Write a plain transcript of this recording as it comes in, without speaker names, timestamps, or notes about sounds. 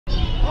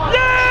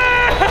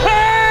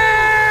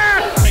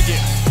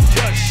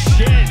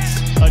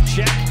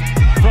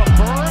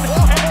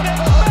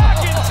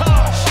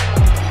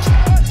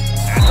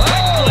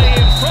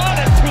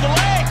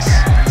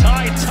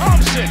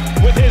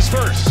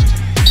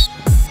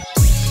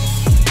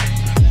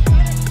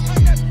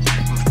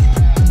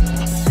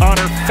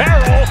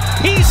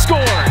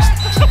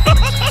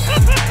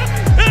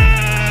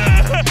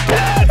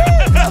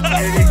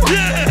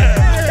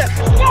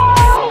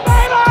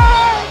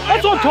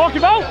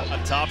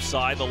On top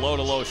side, the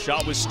low-to-low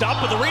shot was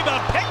stopped, but the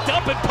rebound picked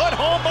up and put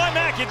home by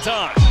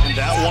McIntosh. And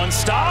that one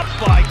stopped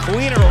by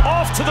Queener,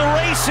 off to the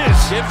races.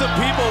 Give the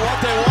people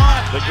what they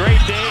want. The Great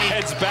Dane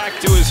heads back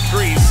to his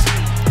crease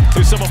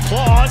to some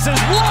applause as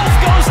Wolf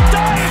goes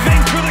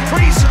diving through the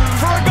crease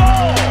for a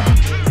goal.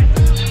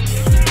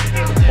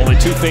 Only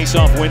 2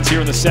 face-off wins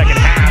here in the second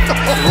half.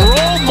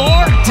 Roll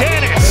Mark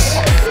Dennis.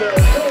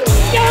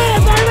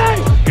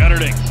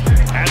 Gutterding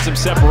had some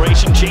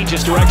separation,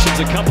 changes directions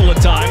a couple of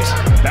times,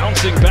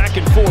 bouncing back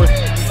and forth,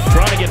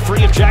 trying to get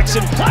free of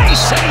Jackson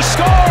Place, and he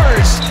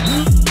scores!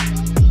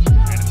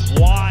 And it's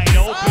wide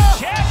open,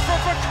 chance for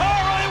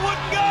Vaccaro, it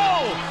wouldn't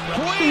go!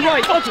 Be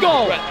right, let's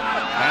go!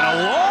 And a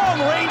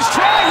long-range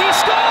try, he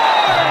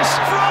scores!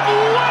 From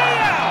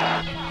way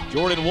out!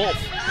 Jordan Wolf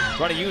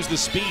trying to use the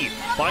speed,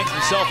 finds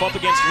himself up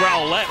against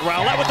Rowlett.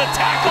 Rowlett with the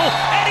tackle,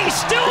 and he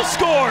still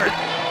scored!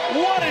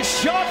 What a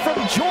shot from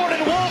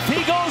Jordan Wolf,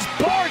 he goes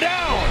bar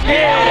down!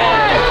 Yeah!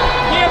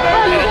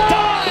 And a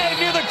dive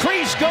near the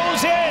crease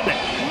goes in!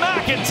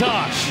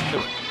 McIntosh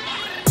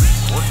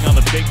working on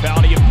the big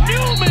bounty of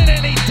Newman,